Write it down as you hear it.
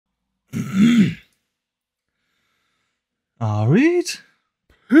Alright.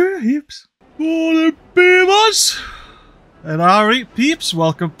 Peeps. Morning, beavers. And alright, peeps.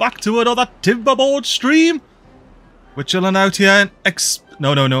 Welcome back to another Timberborn stream. We're chilling out here in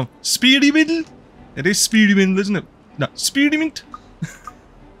Speremeent. It is Speremeent, isn't it? No, Speremeent.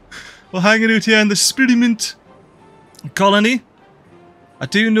 We're hanging out here in the Speremeent colony. I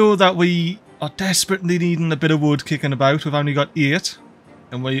do know that we are desperately needing a bit of wood kicking about. We've only got 8.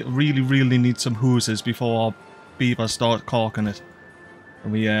 And we really need some hoses before our beavers start caulking it.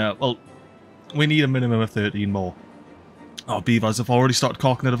 And we need a minimum of 13 more. Our beavers have already started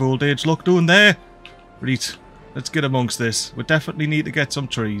caulking it of old age. Look, down there. Right, let's get amongst this. We definitely need to get some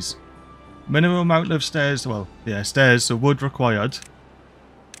trees. Minimum amount of stairs, well, yeah, stairs, so wood required.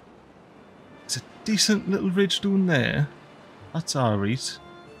 It's a decent little ridge down there. That's alright.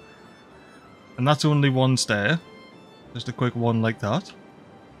 And that's only one stair. Just a quick one like that.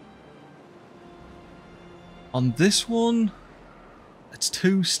 On this one, it's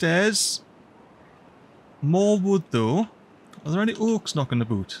 2 stairs. More wood though. Are there any oaks knocking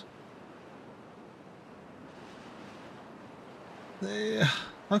about?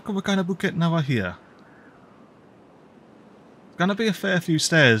 How come we're kind of getting over here? It's gonna be a fair few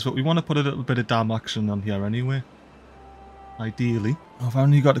stairs, but we want to put a little bit of dam action on here anyway. Ideally. I've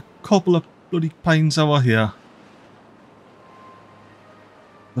only got a couple of bloody pines over here.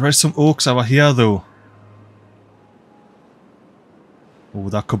 There is some oaks over here though. Oh,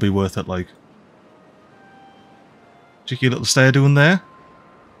 that could be worth it, like. Cheeky little stair down there.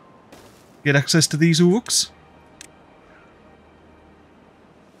 Get access to these oaks.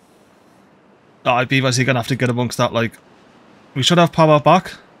 Alright, beavers, you're gonna have to get amongst that, like. We should have power back.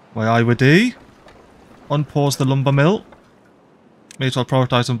 Why I would do. Unpause the lumber mill. May as well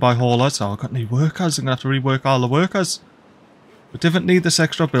prioritise and buy haulers. Oh, I've got any workers. I'm gonna have to rework all the workers. We didn't need this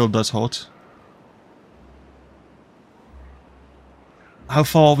extra builder's hut. How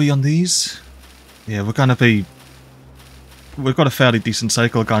far are we on these? Yeah, we're gonna be... We've got a fairly decent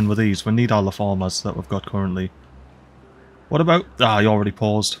cycle going with these. We need all the farmers that we've got currently. What about... Ah, you already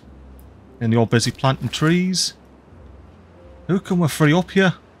paused. And you're busy planting trees. Who can we free up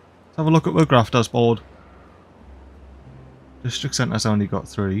here? Let's have a look at our grafters board. District centre's only got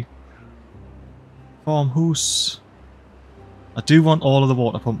 3. Farmhouse. I do want all of the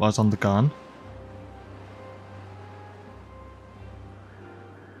water pumpers on the gun.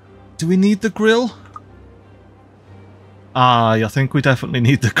 Do we need the grill? I think we definitely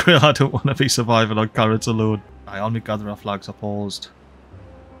need the grill. I don't want to be surviving on carrots alone. All my gatherer flags are paused.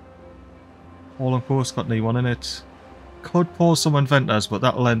 All on post got no one in it. Could pause some inventors, but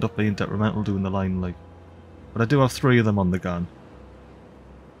that'll end up being detrimental doing the line, like. But I do have 3 of them on the gun.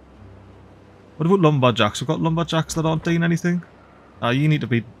 What about lumberjacks? We've got lumberjacks that aren't doing anything. You need to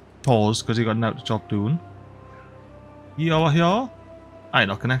be paused because you got an out to job doing. You over here? I ain't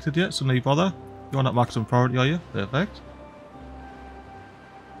not connected yet, so no bother. You're not maximum priority, are you? Perfect.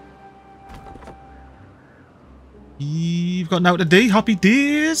 You've got now today. Happy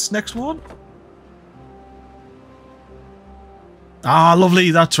days. Next one. Ah,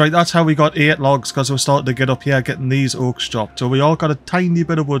 lovely. That's right. That's how we got 8 logs, because we're starting to get up here getting these oaks chopped. So we all got a tiny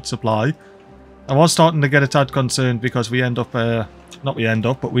bit of wood supply. I was starting to get a tad concerned because we end up, not we end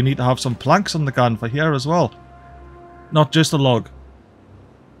up, but we need to have some planks on the gun for here as well. Not just a log.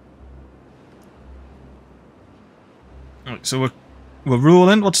 Alright, so we're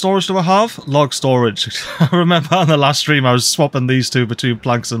rolling. What storage do I have? Log storage. I remember on the last stream I was swapping these two between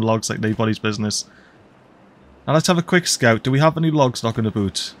planks and logs like nobody's business. Now let's have a quick scout. Do we have any logs knocking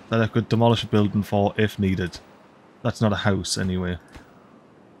about that I could demolish a building for if needed? That's not a house anyway.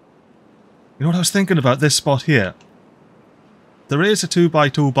 You know what I was thinking about this spot here? There is a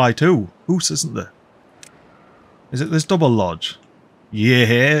 2x2x2 house, isn't there? Is it this double lodge?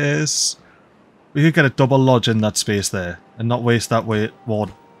 Yes! We could get a double lodge in that space there and not waste that wood.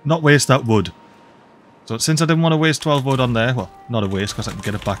 Not waste that wood. So since I didn't want to waste 12 wood on there, well, not a waste because I can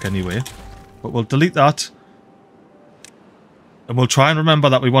get it back anyway. But we'll delete that. And we'll try and remember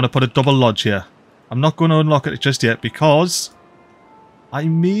that we want to put a double lodge here. I'm not going to unlock it just yet because I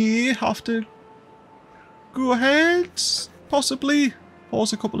may have to go ahead, possibly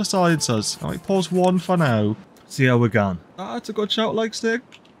pause a couple of silences. I might pause one for now. See how we're going. That's a good shout, like stick.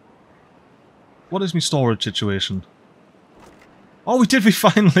 What is my storage situation? Oh, we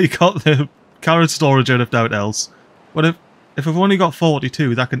finally got the carrot storage out of doubt else. But if we've only got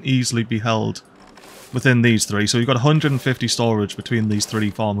 42, that can easily be held within these 3. So we've got 150 storage between these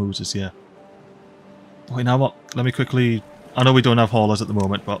 3 farmhouses here. Wait, now what? Let me quickly... I know we don't have haulers at the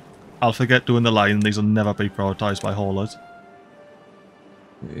moment, but I'll forget doing the line. These will never be prioritised by haulers.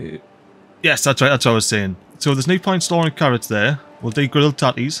 Yes, that's right, that's what I was saying. So there's no point storing carrots there. We'll do grilled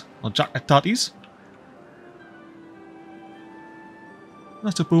tatties, or jacket tatties.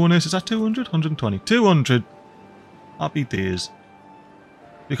 That's a bonus. Is that 200? 120. 200. Happy days.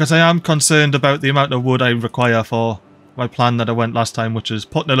 Because I am concerned about the amount of wood I require for my plan that I went last time, which is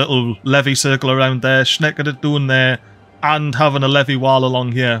putting a little levee circle around there, snecking it down there, and having a levee wall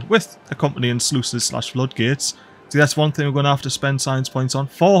along here with accompanying sluices / floodgates. See, that's one thing we're going to have to spend science points on.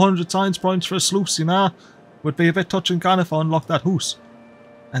 400 science points for a sluice, you know? Would be a bit touch and can if I unlock that house.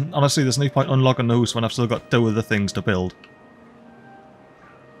 And honestly, there's no point unlocking the house when I've still got 2 other things to build.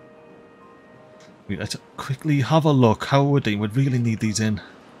 Let's quickly have a look. How would we really need these in?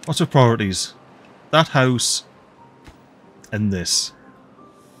 What's our priorities? That house and this.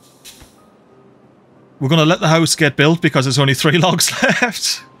 We're going to let the house get built because there's only 3 logs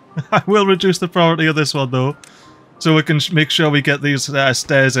left. I will reduce the priority of this one though, so we can make sure we get these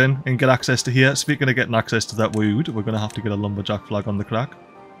stairs in and get access to here. Speaking of getting access to that wood, we're going to have to get a lumberjack flag on the crack.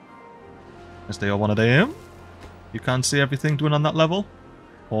 Is there one of them? You can't see everything doing on that level?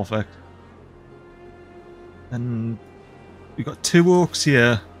 Perfect. And we've got 2 oaks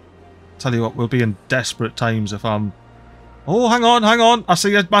here. Tell you what, we'll be in desperate times if I'm... Oh, hang on, hang on. I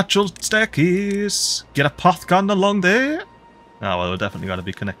see a natural staircase. Get a path going along there. Ah, well, we're definitely going to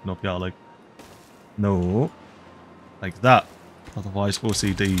be connecting up here, like... No. Like that. Otherwise,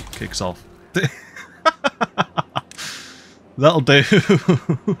 OCD kicks off. That'll do.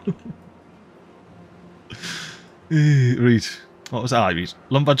 Right. What was that? Right.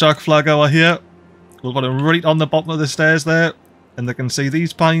 Lumberjack flag over here. We'll put it right on the bottom of the stairs there. And they can see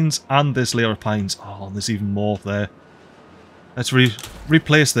these pines and this layer of pines. Oh, and there's even more there. Let's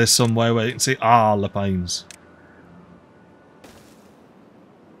replace this somewhere where you can see all the pines.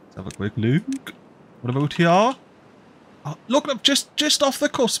 Let's have a quick look. What about here? Oh, look, I'm just off the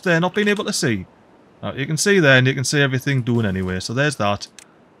cusp there, not being able to see. Oh, you can see there, and you can see everything doing anyway. So there's that.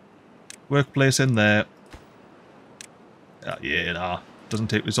 Workplace in there. Yeah, nah. Doesn't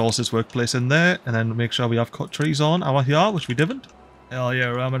take resources. Workplace in there. And then make sure we have cut trees on our here, which we didn't. Hell yeah,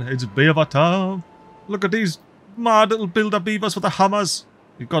 Ramen. It's Beaver Town. Look at these mad little builder beavers with the hammers.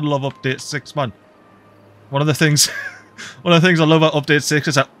 You've got to love Update 6, man. One of the things I love about Update 6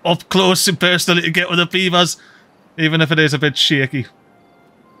 is that up close and personal you get with the beavers. Even if it is a bit shaky.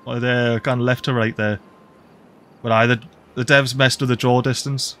 Or they're kind of left to right there. But either the devs messed with the draw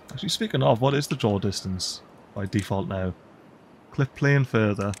distance. Actually, speaking of, what is the draw distance by default now? Clip plane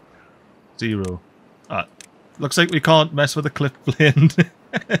further. 0. Looks like we can't mess with the clip plane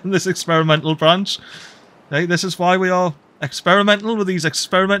in this experimental branch. Hey, this is why we are experimental with these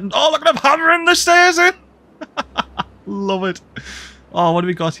experimental... Oh, look at them hammering the stairs in! Love it. Oh, what do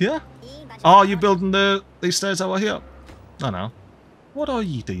we got here? Oh, you building these stairs over here? I know. What are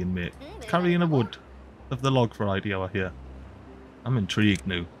you doing, mate? Carrying a wood of the log variety over here. I'm intrigued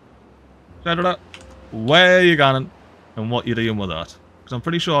now. Where are you going? And what you doing with that? Because I'm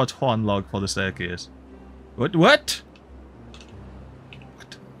pretty sure it's one log for the staircase. What? What?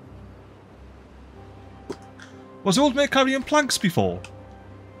 What? Was old mate carrying planks before?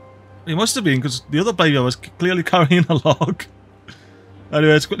 He must have been, because the other beaver was clearly carrying a log.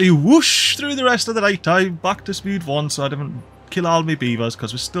 Anyway, let's quickly whoosh through the rest of the night time, back to speed 1 so I didn't kill all my beavers,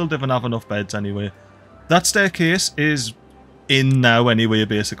 because we still didn't have enough beds anyway. That staircase is in now anyway,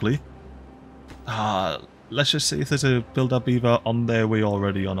 basically. Let's just see if there's a builder beaver on their way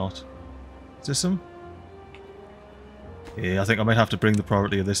already or not. Is this him? Yeah, I think I might have to bring the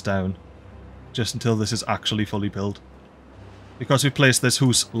priority of this down. Just until this is actually fully built. Because we placed this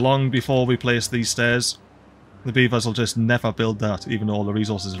house long before we placed these stairs. The beavers will just never build that, even though all the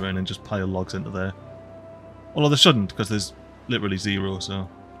resources are in, and just pile logs into there. Although they shouldn't, because there's literally 0, so...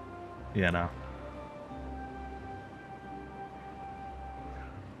 Yeah, nah.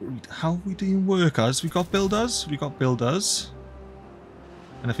 How are we doing workers? We got builders? We got builders.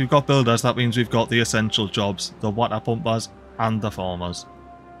 And if we've got builders, that means we've got the essential jobs. The water pumpers and the farmers.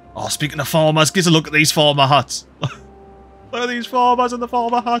 Oh, speaking of farmers, give us a look at these farmer huts. Look at these farmers and the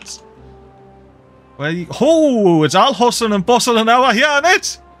farmer huts. Where you... Oh, it's all hustling and bustling now here, isn't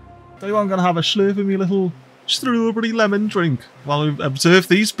it? So I'm going to have a slurp of me little strawberry lemon drink while we observe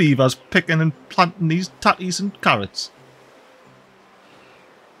these beavers picking and planting these tatties and carrots.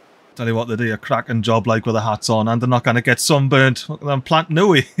 Tell you what, they do a cracking job like with the hats on, and they're not going to get sunburnt. Look at them planting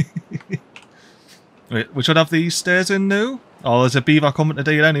away. Wait, we should have these stairs in now. Oh, there's a beaver coming to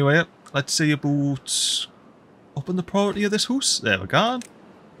do it anyway. Let's see about... Upping the priority of this house. There we go.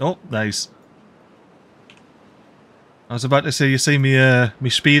 Oh, nice. I was about to say, you see me, me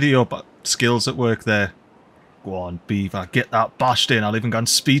speedy up skills at work there. Go on, Beaver, get that bashed in. I'll even go on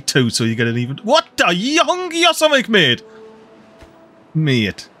speed 2 so you get an even... What? Are you hungry or something, mate?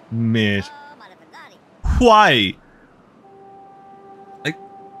 Mate. Why? Like,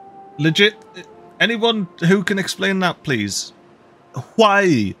 legit, anyone who can explain that, please?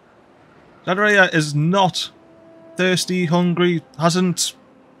 Why? That area is not thirsty, hungry, hasn't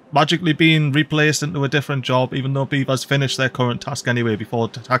magically been replaced into a different job, even though Beavers finished their current task anyway before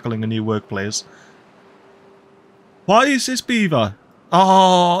tackling a new workplace. Why is this Beaver?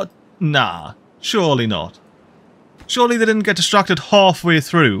 Oh, nah. Surely not. Surely they didn't get distracted halfway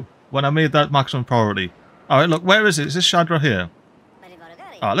through when I made that maximum priority. Alright, look, where is it? Is this Shadra here?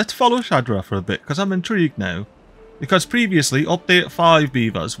 Alright, let's follow Shadra for a bit, because I'm intrigued now. Because previously, update 5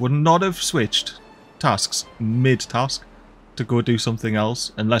 Beavers would not have switched tasks mid-task to go do something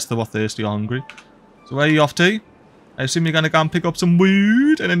else, unless they were thirsty or hungry. So where are you off to? I assume you're going to go and pick up some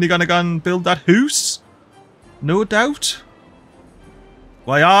wood, and then you're going to go and build that house? No doubt.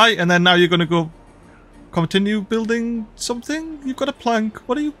 Why, aye, and then now you're going to go continue building something? You've got a plank.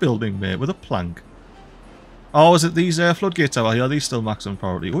 What are you building, mate, with a plank? Oh, is it these floodgates over here? Are these still maximum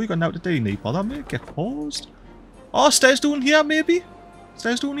priority? Oh, you got an out of day, Nepal. That may get paused. Oh, stairs down here, maybe?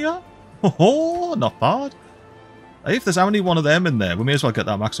 Stairs down here? Oh, not bad. If there's only one of them in there, we may as well get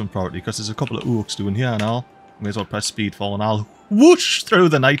that maximum priority, because there's a couple of orcs doing here and all. May as well press speed 4 and I'll whoosh through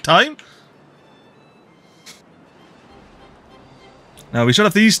the night time. Now, we should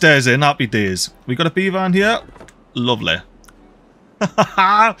have these stairs in. Happy days. We got a beaver in here. Lovely.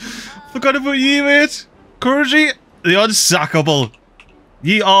 Forgot about you, mate. Couragey, the unsackable.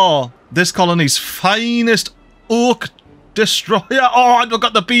 Ye are this colony's finest orc destroyer. Oh, we've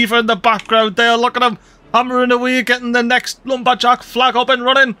got the beaver in the background there. Look at him hammering away, getting the next lumberjack flag up and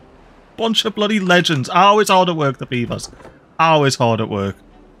running. Bunch of bloody legends. Always hard at work, the beavers. Always hard at work.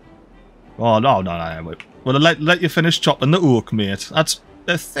 Oh, no. Well, let you finish chopping the oak, mate. That's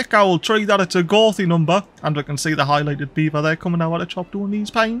a thick old tree that. It's a gothy number. And we can see the highlighted beaver there coming out of the chop doing these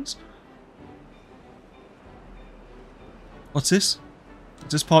pines. What's this?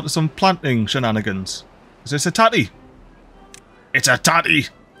 Is this part of some planting shenanigans? Is this a tatty? It's a tatty!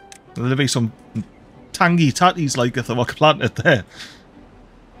 There'll be some tangy tatties like if they were planted there.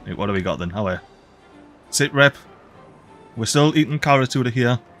 Wait, what do we got then? How are sit rep. We're still eating carrots out of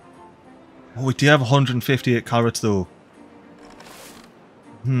here. Oh, we do have 158 carrots though.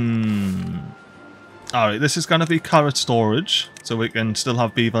 Alright, this is going to be carrot storage. So we can still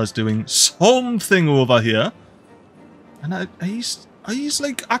have beavers doing something over here. And are he's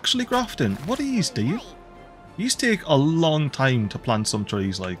like actually grafting? What are you doing? These take a long time to plant some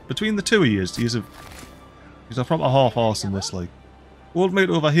trees, like. Between the two of you, he's a proper half-arse in this, like. Old mate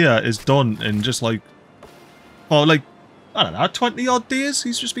over here is done in just like, oh, like, I don't know, 20 odd days?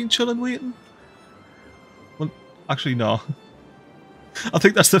 He's just been chilling waiting? Well, actually, no. I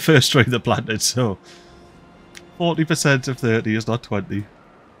think that's the first tree that planted, so 40% of 30 is not 20.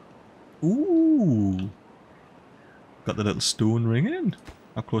 Ooh. Got the little stone ring in.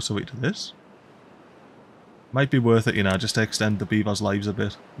 How close are we to this? Might be worth it, you know, just to extend the beavers' lives a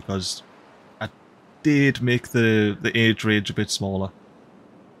bit, because I did make the age range a bit smaller.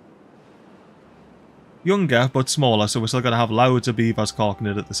 Younger, but smaller, so we're still going to have loads of beavers caulking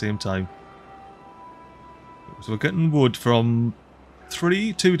it at the same time. So we're getting wood from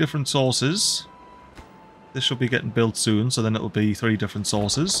two different sources. This should be getting built soon, so then it'll be 3 different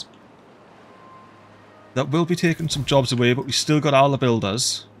sources. That will be taking some jobs away, but we still got all the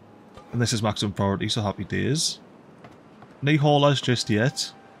builders. And this is maximum priority, so happy days. No haulers just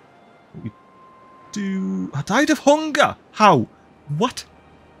yet. We do... I died of hunger! How? What?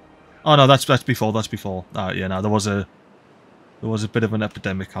 Oh no, that's before, that's before. Alright, yeah, no, there was a bit of an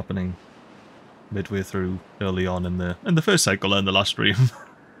epidemic happening midway through, early on in the first cycle and the last stream.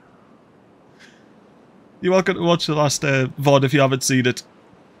 You're welcome to watch the last VOD if you haven't seen it.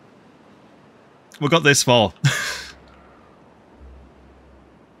 We got this far.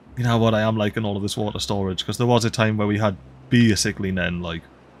 You know what I am liking all of this water storage, because there was a time where we had basically then, like,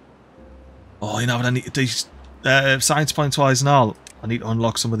 oh, you know what I need to do, science points wise now, I need to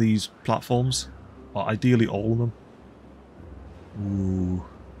unlock some of these platforms, or ideally all of them. Ooh.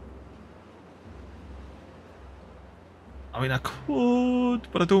 I mean, I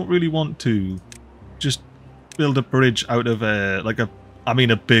could, but I don't really want to. Just build a bridge out of a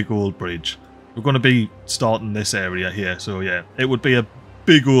big old bridge. We're going to be starting this area here, so yeah, it would be a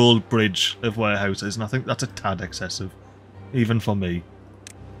big old bridge of warehouses, and I think that's a tad excessive, even for me.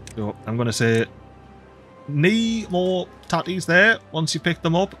 So I'm going to say, need more tatties there. Once you pick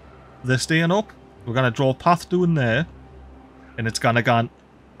them up, they're staying up. We're going to draw a path down there, and it's going to go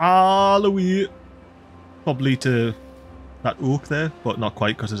all the way probably to that oak there, but not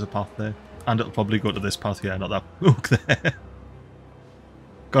quite because there's a path there. And it'll probably go to this path here, not that oak there.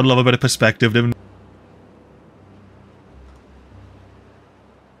 Gotta love a bit of perspective, didn't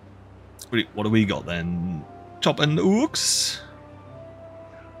we? What do we got then? Chopping oaks?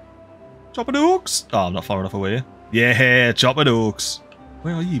 Chopping oaks? Oh, I'm not far enough away. Yeah, chopping oaks.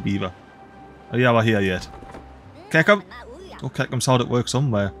 Where are you, Beaver? Oh yeah, we're here yet. Kick him. Oh, kick him's hard at work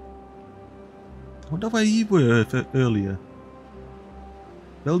somewhere. I wonder where you were earlier.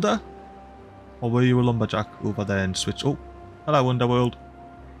 Builder? Or were you a lumberjack over there and switch? Oh, hello, Underworld.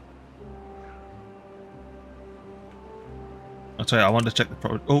 I'll tell you, I wanted to check the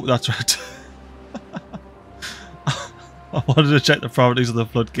property. Oh, that's right. I wanted to check the properties of the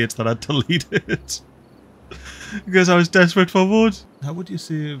floodgates that I'd deleted. Because I was desperate for wood. How would you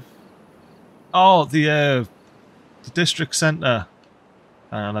save? Oh, the district centre.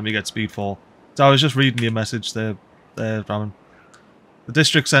 Let me get speed 4. So I was just reading your message there, Ramen. The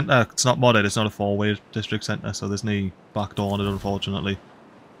district centre, it's not modded, it's not a 4-way district centre, so there's no backdoor on it, unfortunately.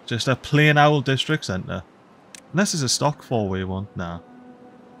 Just a plain old district centre. Unless it's a stock 4-way one. Nah.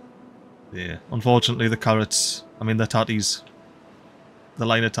 Yeah. Unfortunately, the carrots, I mean the tatties, the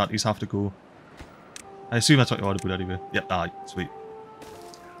line of tatties have to go. I assume that's what you want to put anyway. Yep, aye, sweet.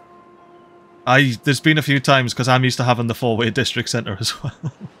 There's been a few times, because I'm used to having the 4-way district centre as well.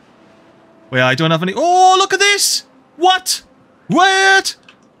 Wait, I don't have any... Oh, look at this! What? What?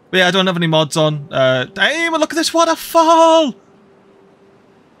 Yeah, I don't have any mods on. Damn, look at this waterfall!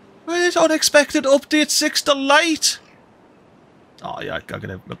 Where's unexpected update 6 delight? Oh, yeah, I got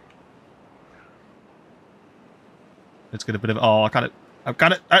it. Let's get a bit of... Oh, I've got it. I've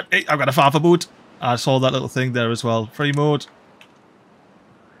got it. I've got a faff aboot. I saw that little thing there as well. Free mode.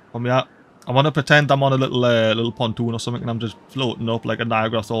 Come here. I want to pretend I'm on a little pontoon or something and I'm just floating up like a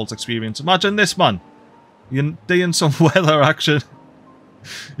Niagara Falls experience. Imagine this, man. You're doing some weather action.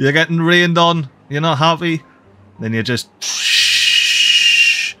 You're getting rained on. You're not happy. Then you just...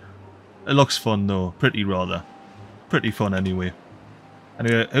 It looks fun though. Pretty rather. Pretty fun anyway.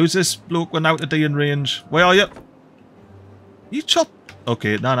 Anyway, who's this bloke going out a day in range? Where are you? You chop...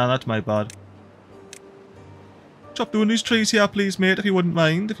 Okay, nah, that's my bad. Chop down these trees here, please, mate, if you wouldn't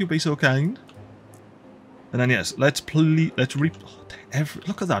mind, if you'd be so kind. And then, yes, let's look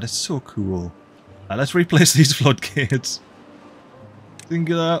at that, it's so cool. Let's replace these floodgates.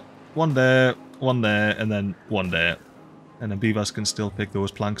 Singular, one there, and then one there. And then beavers can still pick those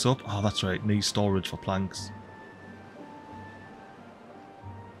planks up. Oh, that's right, need storage for planks.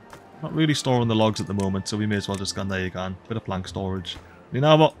 Not really storing the logs at the moment, so we may as well just go, there you go, bit of plank storage. You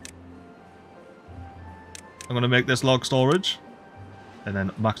know what? I'm going to make this log storage, and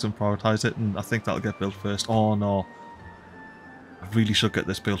then maximum prioritize it, and I think that'll get built first. Oh no. I really should get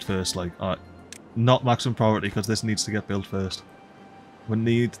this built first, like, not maximum priority, because this needs to get built first. We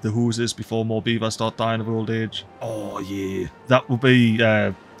need the hoses before more beavers start dying of old age. Oh yeah. That would be,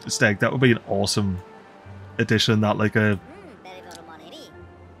 Steg, that would be an awesome addition, that, like a...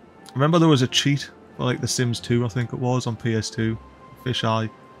 Remember there was a cheat for, like, The Sims 2, I think it was, on PS2? Fisheye.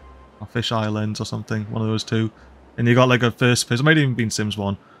 Or Fish Islands or something, one of those two. And you got like a first person, it might even been Sims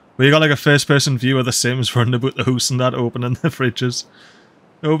 1, where you got like a first person view of the Sims running about the house and that, opening the fridges.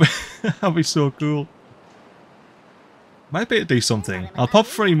 That'd be so cool. Might be able to do something. I'll pop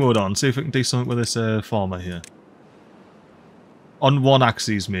free mode on, see if we can do something with this farmer here. On one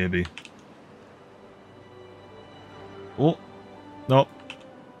axis maybe. Oh, no.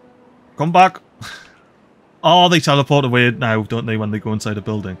 Come back. Oh, they teleport away now, don't they, when they go inside a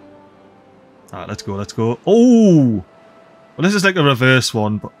building. Alright, let's go, let's go. Oh! Well, this is like a reverse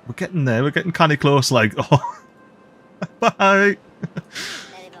one, but we're getting there. We're getting kind of close, like... Oh. Bye!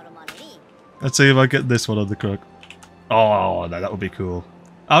 Let's see if I get this one on the crook. Oh, no, that would be cool.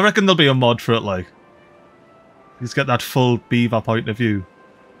 I reckon there'll be a mod for it, like. Just get that full beaver point of view.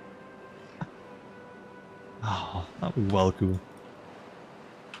 Oh, that would be well cool.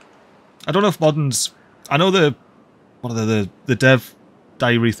 I don't know if modding's... I know the dev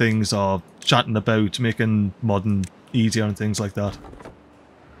diary things are chatting about making modding easier and things like that.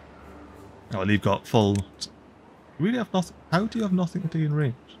 Oh, well, you've got full... You really have nothing... How do you have nothing to do in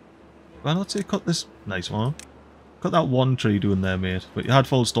range? Why not say cut this... Nice one. Cut that one tree doing there, mate. But you had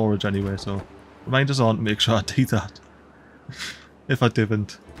full storage anyway, so... Reminders on to make sure I do that. If I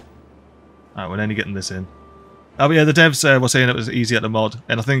didn't. Alright, we're only getting this in. Oh, but yeah, the devs were saying it was easier to mod,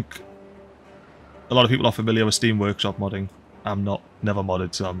 and I think... A lot of people are familiar with Steam Workshop modding. I'm not, never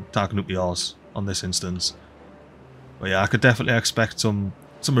modded, so I'm talking up the arse on this instance. But yeah, I could definitely expect some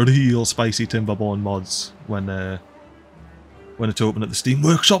real spicy Timberborn mods when it's open at the Steam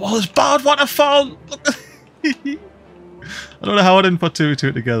Workshop. Oh, there's bad waterfall! Look, I don't know how I didn't put two and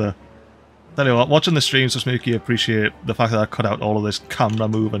two together. Tell you what, watching the streams just make you appreciate the fact that I cut out all of this camera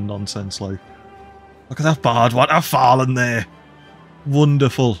moving nonsense. Like, look at that bard, what a fallen there.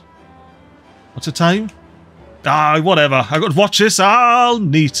 Wonderful. What's the time? Ah, whatever. I got to watch this. Ah,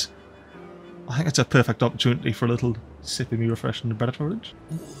 neat. I think it's a perfect opportunity for a little sip of me refreshing beverage.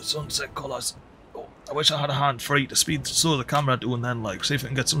 Oh, the sunset colours. Oh, I wish I had a hand free to speed slow the camera doing then, like, see if I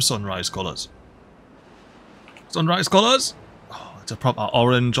can get some sunrise colours. Sunrise colours? Oh, it's a proper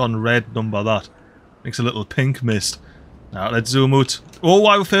orange on red number, that. Makes a little pink mist. Now, let's zoom out. Oh,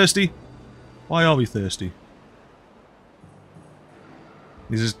 why are we thirsty? Why are we thirsty?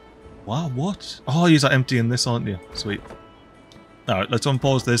 This is... Wow, what? Oh, you're emptying this, aren't you? Sweet. Alright, let's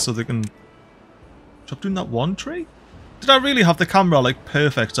unpause this so they can... Stop doing that one tree? Did I really have the camera, like,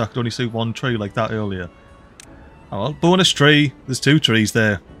 perfect so I could only see one tree like that earlier? Oh well, bonus tree. There's two trees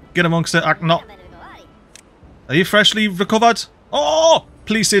there. Get amongst it, act not. Are you freshly recovered? Oh!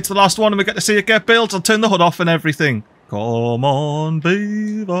 Please say it's the last one and we get to see it get built. I'll turn the hood off and everything. Come on,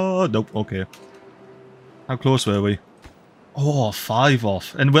 Beaver. Nope, okay. How close were we? Oh, 5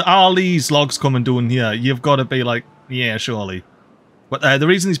 off. And with all these logs coming down here, you've got to be like, yeah, surely. But the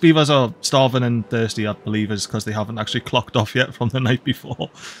reason these beavers are starving and thirsty, I believe, is because they haven't actually clocked off yet from the night before.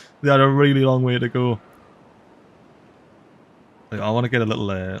 They had a really long way to go. I want to get a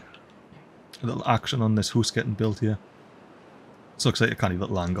little action on this house getting built here. This looks like a canny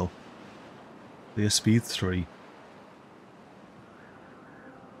little angle. They're speed 3.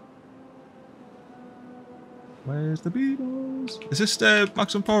 Where's the beavers? Is this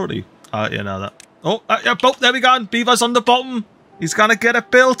maximum priority? Yeah, no, that. Oh, yeah, there we go. Beavers on the bottom. He's gonna get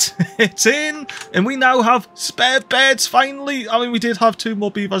it built. It's in. And we now have spare beds, finally. I mean, we did have 2 more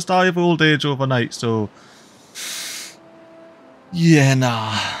beavers die of old age overnight, so... Yeah,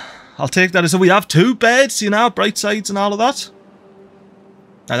 nah. I'll take that as we have 2 beds, you know, bright sides and all of that.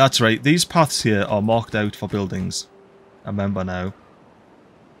 Now, that's right. These paths here are marked out for buildings. I remember now.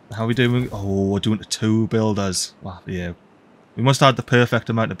 How are we doing? Oh, we're doing 2 builders. Wow, yeah. We must have the perfect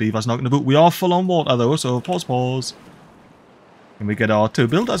amount of beavers knocking about. We are full on water though, so pause. Can we get our 2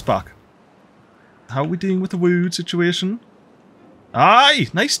 builders back? How are we dealing with the wood situation? Aye!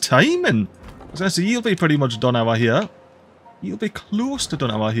 Nice timing! I was going to say, you'll be pretty much done over here. You'll be close to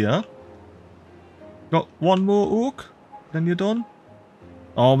done over here. Got 1 more oak, then you're done.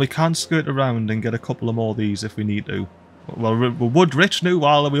 Oh, we can skirt around and get a couple of more of these if we need to. Well, we're wood rich now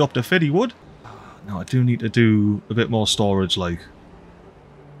while we're up to 50 wood. No, I do need to do a bit more storage, like.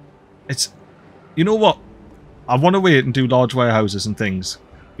 It's... You know what? I want to wait and do large warehouses and things,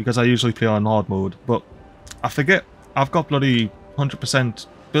 because I usually play on hard mode, but I forget I've got bloody 100%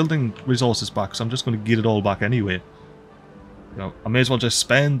 building resources back, so I'm just going to get it all back anyway. You know, I may as well just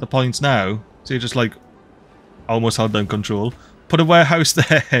spend the points now, so you just like, almost held down control. Put a warehouse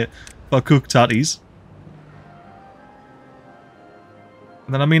there for cooked tatties.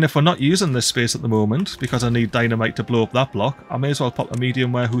 And then, I mean, if we're not using this space at the moment, because I need dynamite to blow up that block, I may as well pop a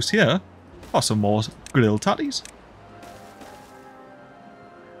medium warehouse here. For some more grilled tatties.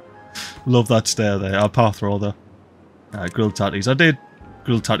 Love that stare there. I'll power through the grilled tatties. I did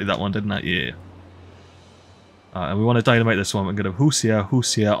grilled tatty that one, didn't I? Yeah. And we want to dynamite this one. We're going to hoose here.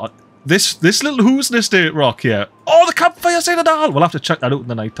 This little hoose estate rock here. Oh, the campfire's in it all! We'll have to check that out in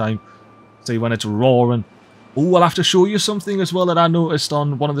the night time. See when it's roaring. Oh, I'll have to show you something as well that I noticed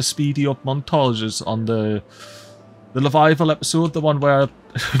on one of the speedy up montages on the Revival episode, the one where I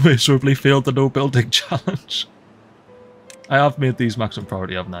miserably failed the no building challenge. I have made these maximum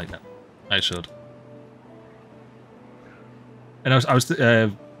priority, haven't I? Yeah, I should. And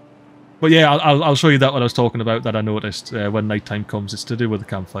but yeah, I'll show you that what I was talking about that I noticed when nighttime comes. It's to do with the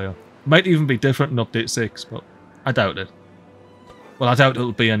campfire. Might even be different in update 6, but I doubt it. Well, I doubt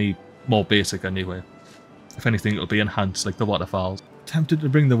it'll be any more basic anyway. If anything, it'll be enhanced like the waterfalls. Tempted to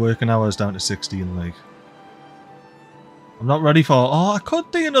bring the working hours down to 16, like. I'm not ready for... Oh, I could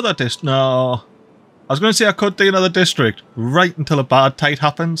do another district. No. I was going to say I could do another district right until a bad tide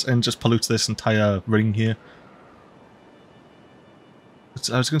happens and just pollutes this entire ring here.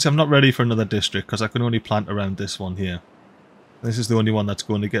 I was going to say I'm not ready for another district because I can only plant around this one here. This is the only one that's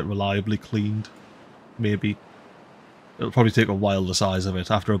going to get reliably cleaned. Maybe. It'll probably take a while the size of it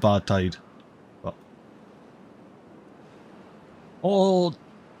after a bad tide. But... Oh...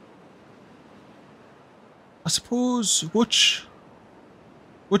 I suppose, which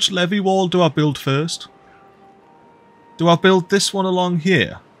levee wall do I build first? Do I build this one along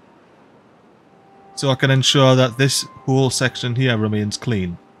here? So I can ensure that this whole section here remains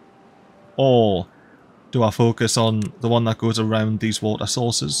clean? Or do I focus on the one that goes around these water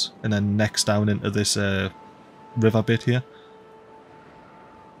sources and then next down into this river bit here.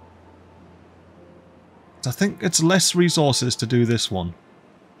 I think it's less resources to do this one.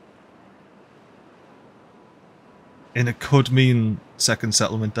 And it could mean second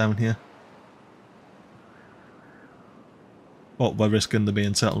settlement down here. But we're risking the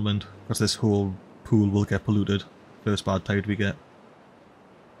main settlement, because this whole pool will get polluted. First bad tide we get.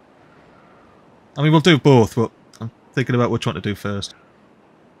 I mean, we'll do both, but I'm thinking about which one to do first.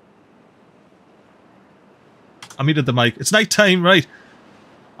 I muted the mic. It's night time, right?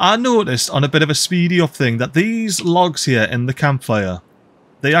 I noticed on a bit of a speedy up thing that these logs here in the campfire,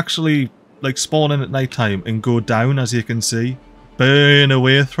 they actually like spawn in at night time and go down, as you can see, burn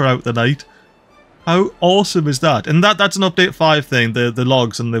away throughout the night. How awesome is that? And that's an update 5 thing, the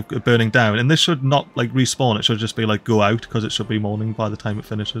logs and the burning down. And this should not like respawn, it should just be like go out, because it should be morning by the time it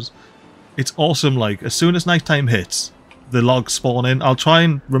finishes. It's awesome, like as soon as nighttime hits, the logs spawn in. I'll try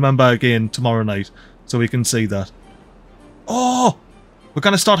and remember again tomorrow night so we can see that. Oh! We're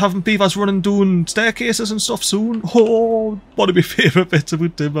going to start having beavers running doing staircases and stuff soon. Oh, one of my favourite bits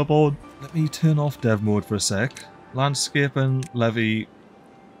about Timberborn. Let me turn off dev mode for a sec. Landscaping, levy.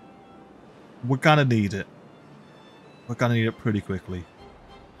 We're going to need it. We're going to need it pretty quickly.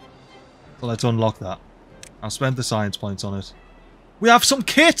 So let's unlock that. I'll spend the science points on it. We have some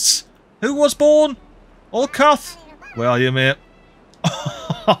kits! Who was born? Old Kath. Where are you, mate?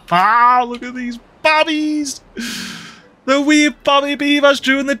 Look at these babbies! The wee babby beavers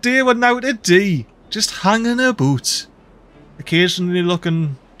during the day were now to D. Just hanging about. Occasionally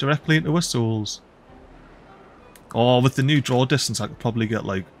looking directly into our souls. Oh, with the new draw distance I could probably get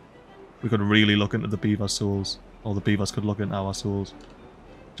like... We could really look into the beaver souls. Or the beavers could look into our souls.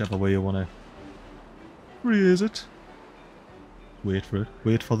 Whichever way you want to phrase it. Wait for it.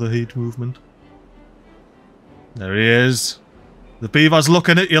 Wait for the heat movement. There he is. The beaver's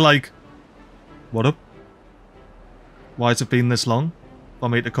looking at you like... What up? Why has it been this long for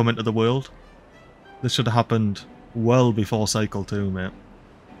me to come into the world? This should have happened well before Cycle 2, mate.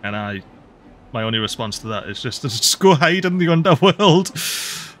 And my only response to that is just go hide in the underworld.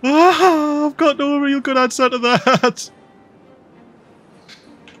 Ah, I've got no real good answer to that.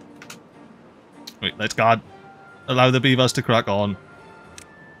 Wait, let's go. Allow the beavers to crack on.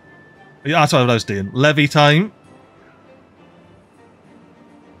 Yeah, that's what I was doing. Levy time.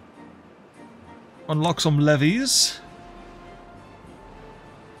 Unlock some levies.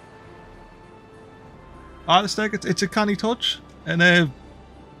 It's a canny touch, and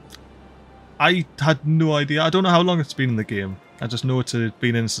I had no idea. I don't know how long it's been in the game. I just know it's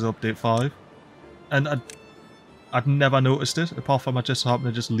been in since update 5, and I'd never noticed it apart from I just happened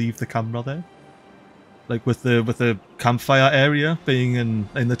to just leave the camera there, like with the campfire area being in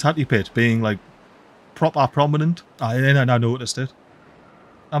the tatty pit being like proper prominent. I noticed it.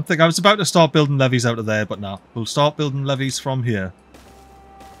 I was about to start building levies out of there, but no, we'll start building levies from here.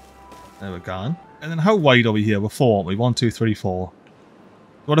 There we're gone. And then how wide are we here? We're 4, aren't we? 1, 2, 3, 4.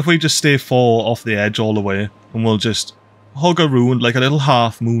 What if we just stay 4 off the edge all the way, and we'll just hug a ruin like a little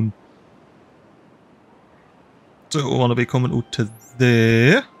half moon. So we want to be coming out to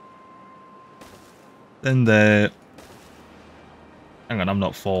there. Then there. Hang on, I'm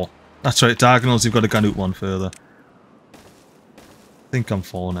not 4. That's right, diagonals, you've got to go out one further. I think I'm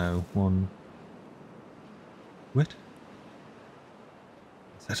 4 now. 1. Wait.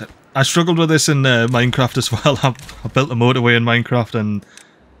 That's it. I struggled with this in Minecraft as well. I built a motorway in Minecraft and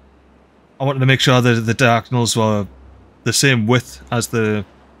I wanted to make sure that the diagonals were the same width as the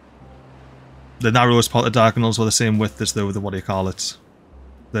narrowest part of diagonals were the same width as the what do you call it?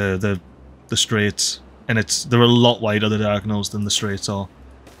 The straights. And they're a lot wider, the diagonals, than the straights are.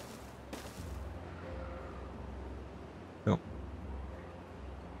 So.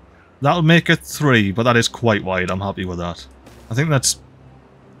 That'll make it 3, but that is quite wide. I'm happy with that. I think that's...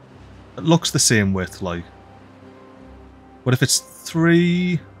 It looks the same width, like. But if it's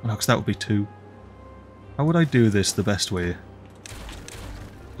 3... Oh, no, because that would be 2. How would I do this the best way?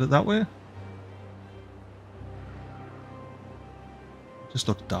 Is it that way? Just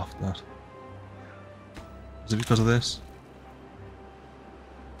look daft, that. Is it because of this?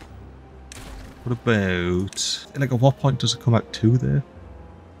 What about... Like, at what point does it come out 2 there?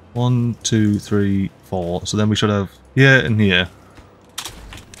 1, 2, 3, 4. So then we should have here and here.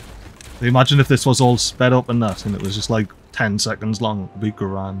 So imagine if this was all sped up and that, and it was just like 10 seconds long. It'd be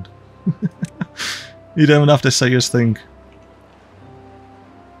grand. You don't have to say us think.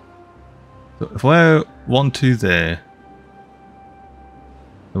 So if we're 1, 2 there,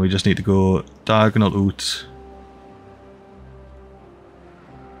 then we just need to go diagonal out.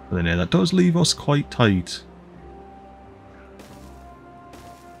 But then yeah, that does leave us quite tight.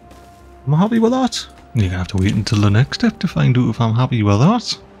 I'm happy with that. You're going to have to wait until the next step to find out if I'm happy with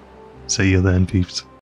that. See you then, peeps.